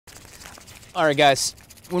All right, guys,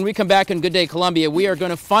 when we come back on Good Day Columbia, we are going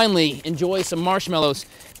to finally enjoy some marshmallows.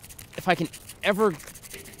 If I can ever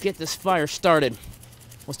get this fire started,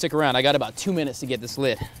 we'll stick around. I got about 2 minutes to get this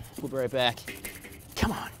lit. We'll be right back.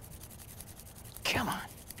 Come on. Come on.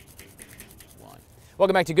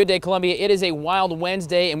 Welcome back to Good Day Columbia. It is a wild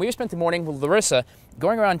Wednesday, and we've spent the morning with Larissa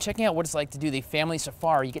going around checking out what it's like to do the family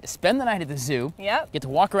safari. You get to spend the night at the zoo. Yep. Get to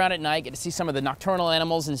walk around at night, get to see some of the nocturnal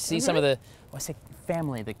animals and see some of the, well, I say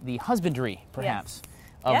family, the husbandry, perhaps,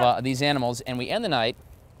 of these animals. And we end the night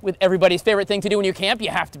with everybody's favorite thing to do when you camp. You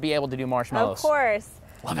have to be able to do marshmallows. Of course.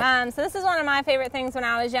 Love it. So this is one of my favorite things when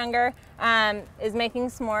I was younger, is making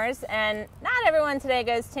s'mores. And not everyone today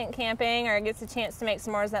goes tent camping or gets a chance to make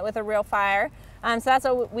s'mores with a real fire. So that's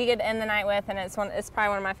what we get to end the night with, and it's probably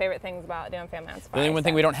one of my favorite things about doing Family on Safari. The only one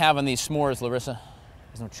thing we don't have on these s'mores, Larissa,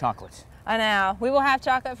 is no chocolate. I know. We will have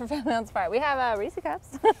chocolate for Family on Safari. We have Reese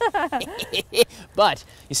cups. But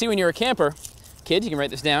you see, when you're a camper, kids, you can write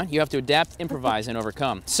this down. You have to adapt, improvise, and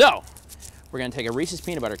overcome. So we're going to take a Reese's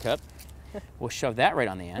peanut butter cup. We'll shove that right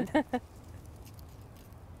on the end. You're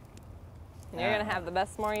going to have the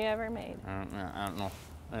best s'more you ever made. I don't know.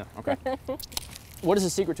 Okay. What is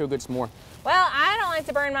the secret to a good s'more? Well, I don't like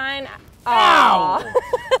to burn mine. Ow!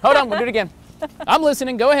 Hold on, we'll do it again. I'm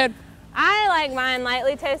listening. Go ahead. I like mine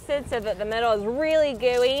lightly toasted so that the middle is really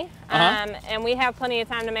gooey. And we have plenty of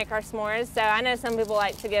time to make our s'mores. So I know some people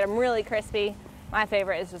like to get them really crispy. My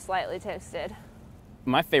favorite is just lightly toasted.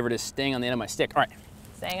 My favorite is staying on the end of my stick. All right.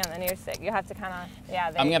 Staying on the near stick. You have to kind of, there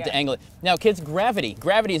I'm going to have to angle it. Now, kids, gravity.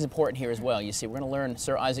 Gravity is important here as well. You see, we're going to learn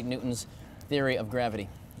Sir Isaac Newton's theory of gravity.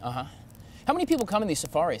 How many people come in these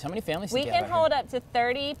safaris? How many families do you have? We can hold up to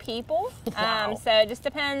 30 people. Wow. So it just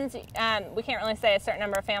depends. We can't really say a certain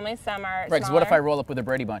number of families. Some are right, because what if I roll up with a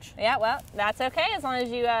Brady Bunch? Yeah, well, that's okay as long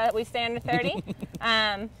as we stay under 30.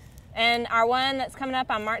 And our one that's coming up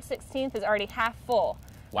on March 16th is already half full.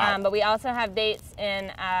 Wow. But we also have dates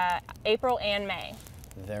in April and May.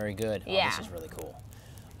 Very good. Oh, yeah. This is really cool.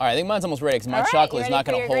 All right, I think mine's almost ready because my All right, chocolate is you not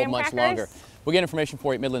ready going for to your hold much graham longer. crackers? We'll get information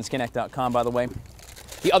for you at midlandsconnect.com, by the way.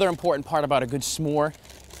 The other important part about a good s'more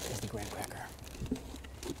is the graham cracker.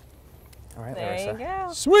 All right, There Larissa. you go.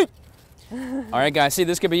 Sweet. All right, guys, see,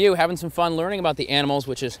 this could be you having some fun learning about the animals,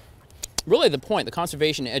 which is really the point, the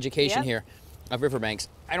conservation and education here of Riverbanks.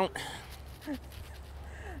 You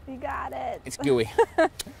got it. It's gooey. All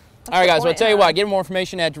right, guys, well, I'll tell you what, get more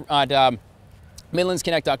information at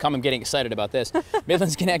midlandsconnect.com. I'm getting excited about this.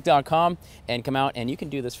 midlandsconnect.com, and come out and you can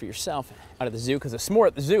do this for yourself out of the zoo, because a s'more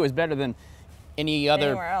at the zoo is better than any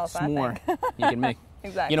other else, s'more you can make.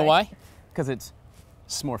 Exactly. You know why? Because it's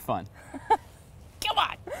s'more fun. Come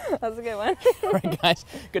on. That's a good one. All right, guys,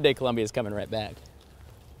 Good Day Columbia is coming right back.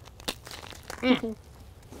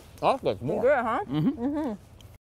 Oh, that's more. Good, huh?